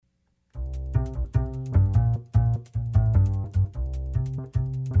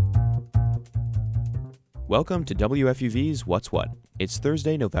Welcome to WFUV's What's What. It's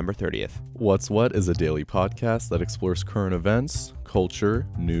Thursday, November 30th. What's What is a daily podcast that explores current events, culture,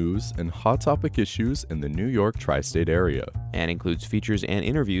 news, and hot topic issues in the New York tri-state area. And includes features and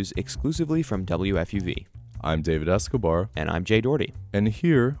interviews exclusively from WFUV. I'm David Escobar. And I'm Jay Doherty. And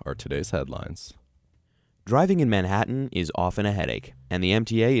here are today's headlines. Driving in Manhattan is often a headache, and the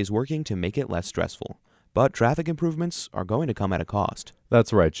MTA is working to make it less stressful. But traffic improvements are going to come at a cost.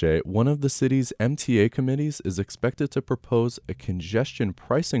 That's right, Jay. One of the city's MTA committees is expected to propose a congestion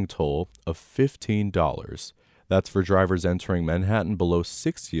pricing toll of $15. That's for drivers entering Manhattan below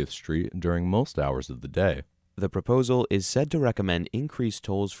 60th Street during most hours of the day. The proposal is said to recommend increased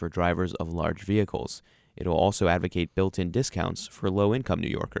tolls for drivers of large vehicles. It will also advocate built-in discounts for low-income New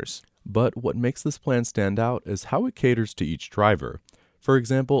Yorkers. But what makes this plan stand out is how it caters to each driver. For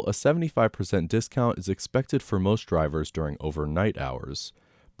example, a 75% discount is expected for most drivers during overnight hours.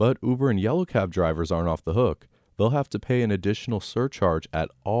 But Uber and Yellow Cab drivers aren't off the hook. They'll have to pay an additional surcharge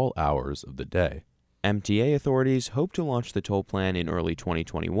at all hours of the day. MTA authorities hope to launch the toll plan in early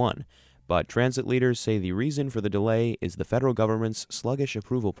 2021, but transit leaders say the reason for the delay is the federal government's sluggish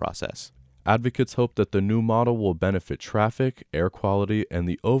approval process. Advocates hope that the new model will benefit traffic, air quality, and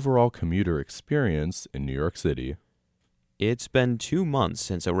the overall commuter experience in New York City. It's been 2 months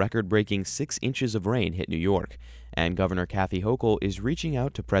since a record-breaking 6 inches of rain hit New York, and Governor Kathy Hochul is reaching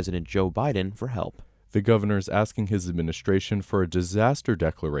out to President Joe Biden for help. The governor is asking his administration for a disaster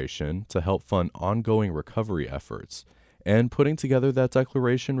declaration to help fund ongoing recovery efforts. And putting together that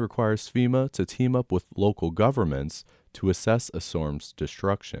declaration requires FEMA to team up with local governments to assess a storm's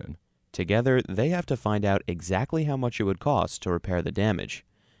destruction. Together, they have to find out exactly how much it would cost to repair the damage.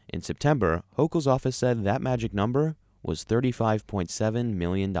 In September, Hochul's office said that magic number was $35.7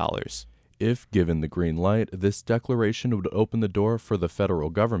 million. If given the green light, this declaration would open the door for the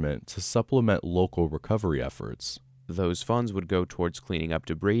federal government to supplement local recovery efforts. Those funds would go towards cleaning up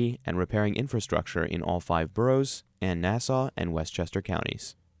debris and repairing infrastructure in all 5 boroughs and Nassau and Westchester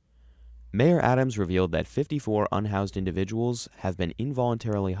counties. Mayor Adams revealed that 54 unhoused individuals have been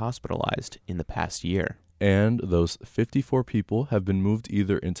involuntarily hospitalized in the past year. And those 54 people have been moved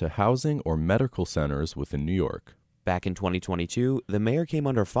either into housing or medical centers within New York. Back in 2022, the mayor came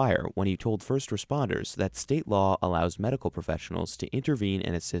under fire when he told first responders that state law allows medical professionals to intervene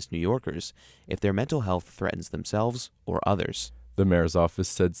and assist New Yorkers if their mental health threatens themselves or others. The mayor's office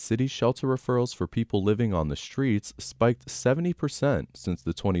said city shelter referrals for people living on the streets spiked 70% since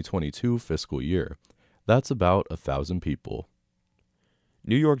the 2022 fiscal year. That's about 1,000 people.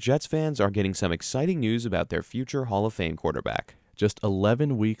 New York Jets fans are getting some exciting news about their future Hall of Fame quarterback. Just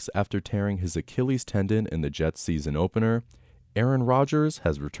 11 weeks after tearing his Achilles tendon in the Jets season opener, Aaron Rodgers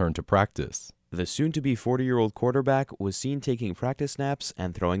has returned to practice. The soon-to-be 40-year-old quarterback was seen taking practice snaps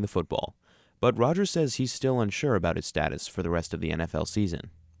and throwing the football. But Rodgers says he's still unsure about his status for the rest of the NFL season.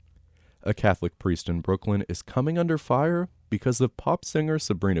 A Catholic priest in Brooklyn is coming under fire because of pop singer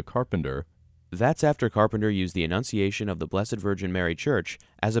Sabrina Carpenter. That's after Carpenter used the Annunciation of the Blessed Virgin Mary Church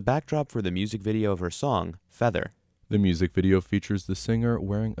as a backdrop for the music video of her song, Feather. The music video features the singer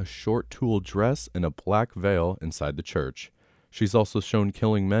wearing a short tulle dress and a black veil inside the church. She's also shown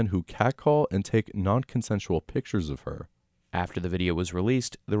killing men who catcall and take non-consensual pictures of her. After the video was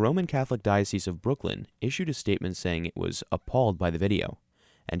released, the Roman Catholic Diocese of Brooklyn issued a statement saying it was appalled by the video.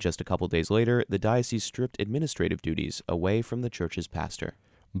 And just a couple days later, the diocese stripped administrative duties away from the church's pastor.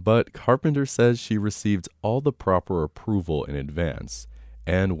 But Carpenter says she received all the proper approval in advance.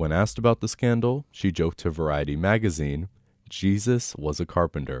 And when asked about the scandal, she joked to Variety magazine, Jesus was a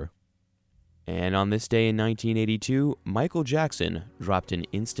carpenter. And on this day in 1982, Michael Jackson dropped an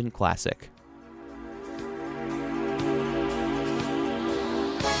instant classic.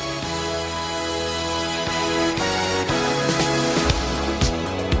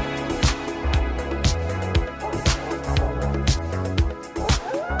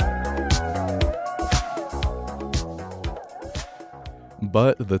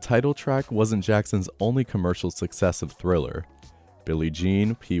 But the title track wasn't Jackson's only commercial success of Thriller. Billie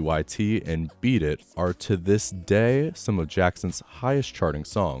Jean, PYT, and Beat It are to this day some of Jackson's highest charting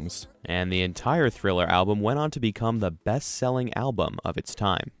songs. And the entire Thriller album went on to become the best-selling album of its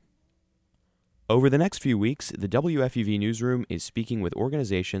time. Over the next few weeks, the WFUV newsroom is speaking with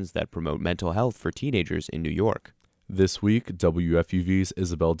organizations that promote mental health for teenagers in New York. This week, WFUV's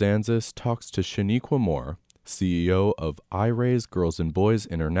Isabel Danzis talks to Shaniqua Moore, CEO of iRaise Girls and Boys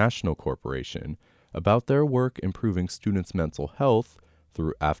International Corporation, about their work improving students' mental health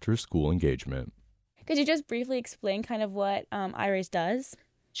through after-school engagement. Could you just briefly explain kind of what iRaise does?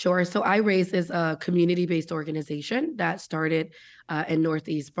 Sure. So iRaise is a community-based organization that started in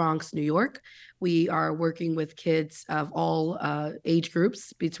Northeast Bronx, New York. We are working with kids of all age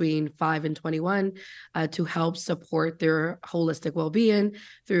groups between 5 and 21 to help support their holistic well-being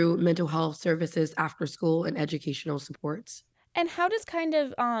through mental health services, after school, and educational supports. And how does kind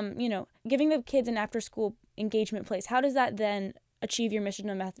of, giving the kids an after-school engagement place, how does that then achieve your mission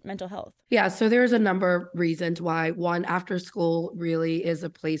of mental health? Yeah, so there's a number of reasons why. One, after school really is a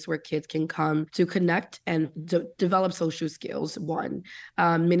place where kids can come to connect and develop social skills. One,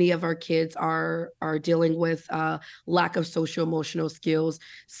 many of our kids are dealing with lack of social emotional skills.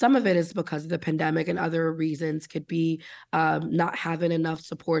 Some of it is because of the pandemic, and other reasons could be not having enough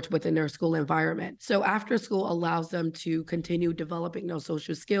support within their school environment. So after school allows them to continue developing those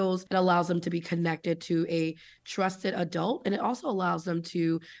social skills. It allows them to be connected to a trusted adult, and it also allows them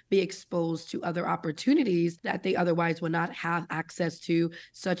to be exposed to other opportunities that they otherwise would not have access to,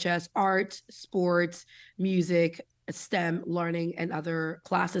 such as art, sports, music, STEM learning, and other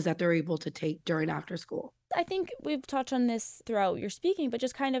classes that they're able to take during after school. I think we've touched on this throughout your speaking, but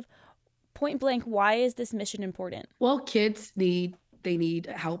just kind of point blank, why is this mission important? Well, kids need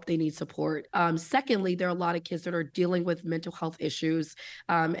help, they need support. Secondly, there are a lot of kids that are dealing with mental health issues.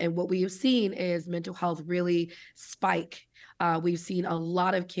 And what we have seen is mental health really spike. We've seen a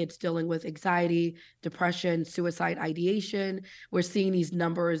lot of kids dealing with anxiety, depression, suicide ideation. We're seeing these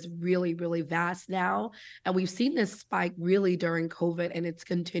numbers really, really vast now. And we've seen this spike really during COVID, and it's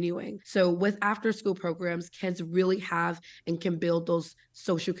continuing. So with after school programs, kids really have and can build those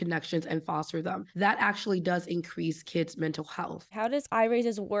social connections and foster them. That actually does increase kids' mental health. How does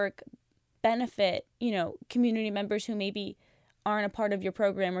iRaise's work benefit, community members who maybe aren't a part of your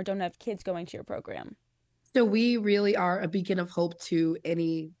program or don't have kids going to your program? So we really are a beacon of hope to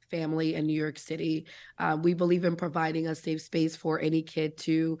any family in New York City. We believe in providing a safe space for any kid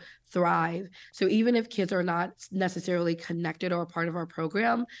to thrive. So even if kids are not necessarily connected or a part of our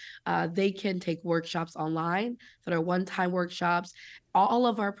program, they can take workshops online that are one-time workshops. All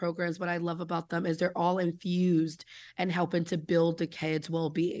of our programs, what I love about them is they're all infused and helping to build the kids'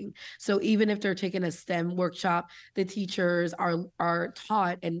 well-being. So even if they're taking a STEM workshop, the teachers are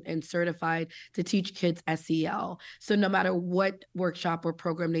taught and certified to teach kids SEL. So no matter what workshop or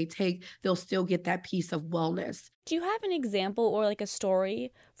program they take, they'll still get that piece of wellness. Do you have an example or like a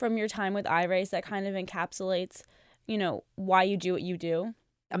story from your time with iRaise that kind of encapsulates, why you do what you do?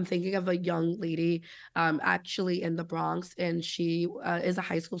 I'm thinking of a young lady actually in the Bronx, and she is a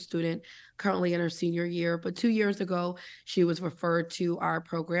high school student currently in her senior year. But 2 years ago, she was referred to our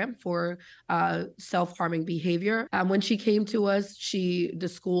program for self-harming behavior. When she came to us, the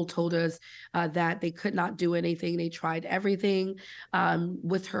school told us that they could not do anything. They tried everything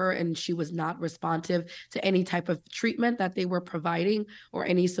with her, and she was not responsive to any type of treatment that they were providing or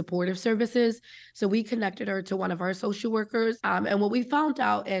any supportive services. So we connected her to one of our social workers. And what we found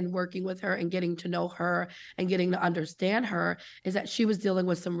out in working with her and getting to know her and getting to understand her is that she was dealing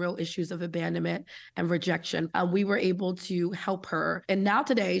with some real issues of abandonment and rejection. We were able to help her. And now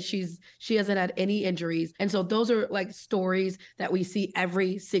today she hasn't had any injuries. And so those are like stories that we see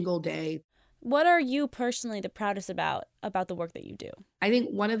every single day. What are you personally the proudest about the work that you do? I think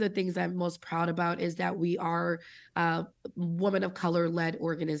one of the things I'm most proud about is that we are a women of color led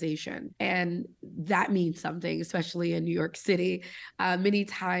organization. And that means something, especially in New York City. Many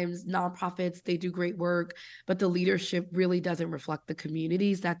times nonprofits, they do great work, but the leadership really doesn't reflect the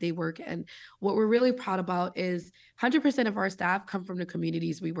communities that they work in. What we're really proud about is 100% of our staff come from the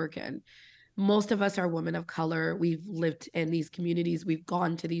communities we work in. Most of us are women of color. We've lived in these communities. We've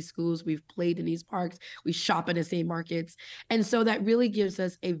gone to these schools. We've played in these parks. We shop in the same markets. And so that really gives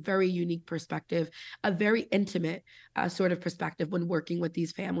us a very unique perspective, a very intimate sort of perspective when working with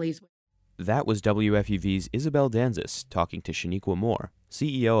these families. That was WFUV's Isabel Danzis talking to Shaniqua Moore,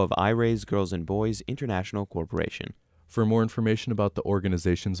 CEO of iRaise Girls and Boys International Corporation. For more information about the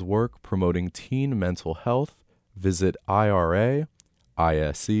organization's work promoting teen mental health, visit IRAISE.org.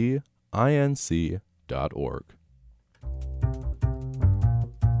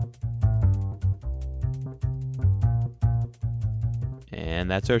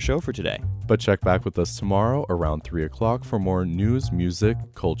 And that's our show for today. But check back with us tomorrow around 3 o'clock for more news, music,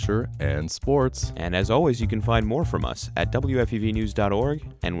 culture, and sports. And as always, you can find more from us at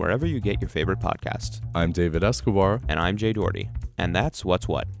WFUVnews.org and wherever you get your favorite podcasts. I'm David Escobar. And I'm Jay Doherty. And that's What's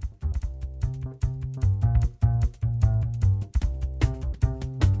What.